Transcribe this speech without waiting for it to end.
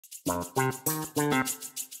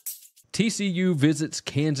TCU visits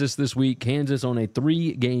Kansas this week. Kansas on a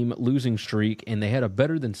 3-game losing streak, and they had a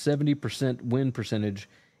better than 70% win percentage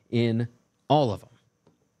in all of them.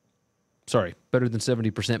 Sorry, better than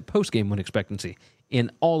 70% post-game win expectancy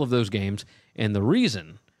in all of those games. And the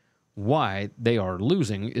reason why they are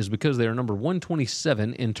losing is because they are number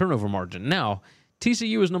 127 in turnover margin. Now,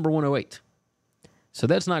 TCU is number 108. So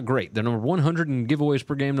that's not great. They're number 100 in giveaways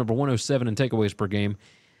per game, number 107 in takeaways per game.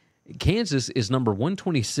 Kansas is number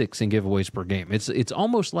 126 in giveaways per game. It's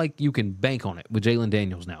almost like you can bank on it with Jalen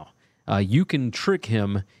Daniels now. You can trick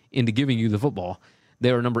him into giving you the football.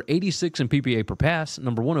 They are number 86 in PPA per pass,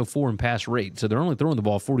 number 104 in pass rate. So they're only throwing the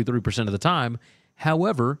ball 43% of the time.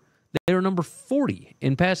 However, they are number 40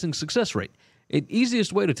 in passing success rate.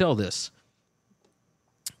 Easiest way to tell this,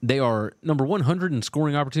 they are number 100 in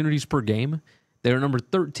scoring opportunities per game. They are number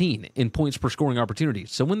 13 in points per scoring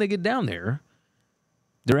opportunities. So when they get down there,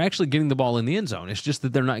 they're actually getting the ball in the end zone. It's just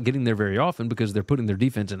that they're not getting there very often because they're putting their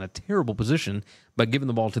defense in a terrible position by giving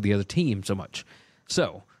the ball to the other team so much.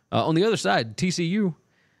 So, on the other side, TCU,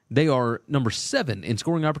 they are number 7 in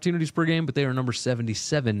scoring opportunities per game, but they are number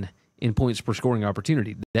 77 in points per scoring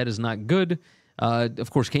opportunity. That is not good.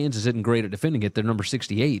 Of course, Kansas isn't great at defending it. They're number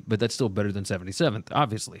 68, but that's still better than 77th,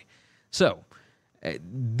 obviously. So,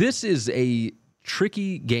 this is a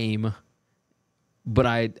tricky game, but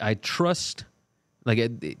I trust... Like,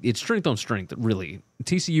 it's strength on strength, really.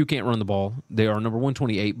 TCU can't run the ball. They are number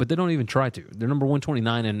 128, but they don't even try to. They're number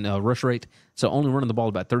 129 in rush rate, so only running the ball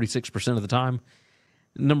about 36% of the time.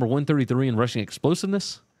 Number 133 in rushing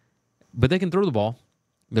explosiveness, but they can throw the ball.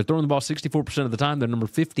 They're throwing the ball 64% of the time. They're number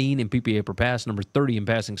 15 in PPA per pass, number 30 in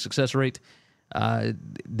passing success rate.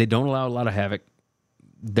 They don't allow a lot of havoc.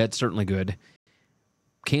 That's certainly good.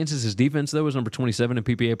 Kansas's defense, though, is number 27 in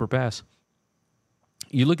PPA per pass.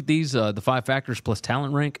 You look at these, the 5 factors plus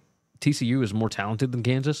talent rank, TCU is more talented than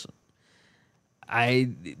Kansas.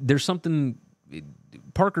 There's something,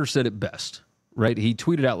 Parker said it best, right? He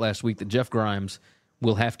tweeted out last week that Jeff Grimes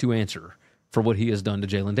will have to answer for what he has done to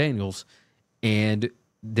Jalen Daniels, and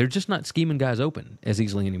they're just not scheming guys open as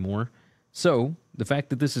easily anymore. So the fact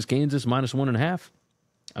that this is Kansas minus 1.5,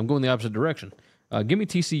 I'm going the opposite direction. Give me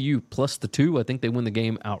TCU plus the 2. I think they win the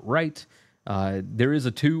game outright. There is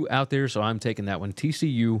a 2 out there, so I'm taking that one.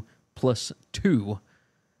 TCU plus 2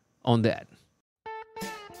 on that.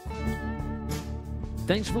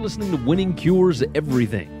 Thanks for listening to Winning Cures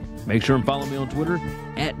Everything. Make sure and follow me on Twitter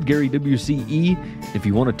at GaryWCE. If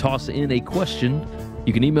you want to toss in a question,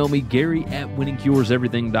 you can email me,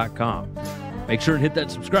 Gary@winningcureseverything.com. Make sure and hit that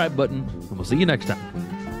subscribe button, and we'll see you next time.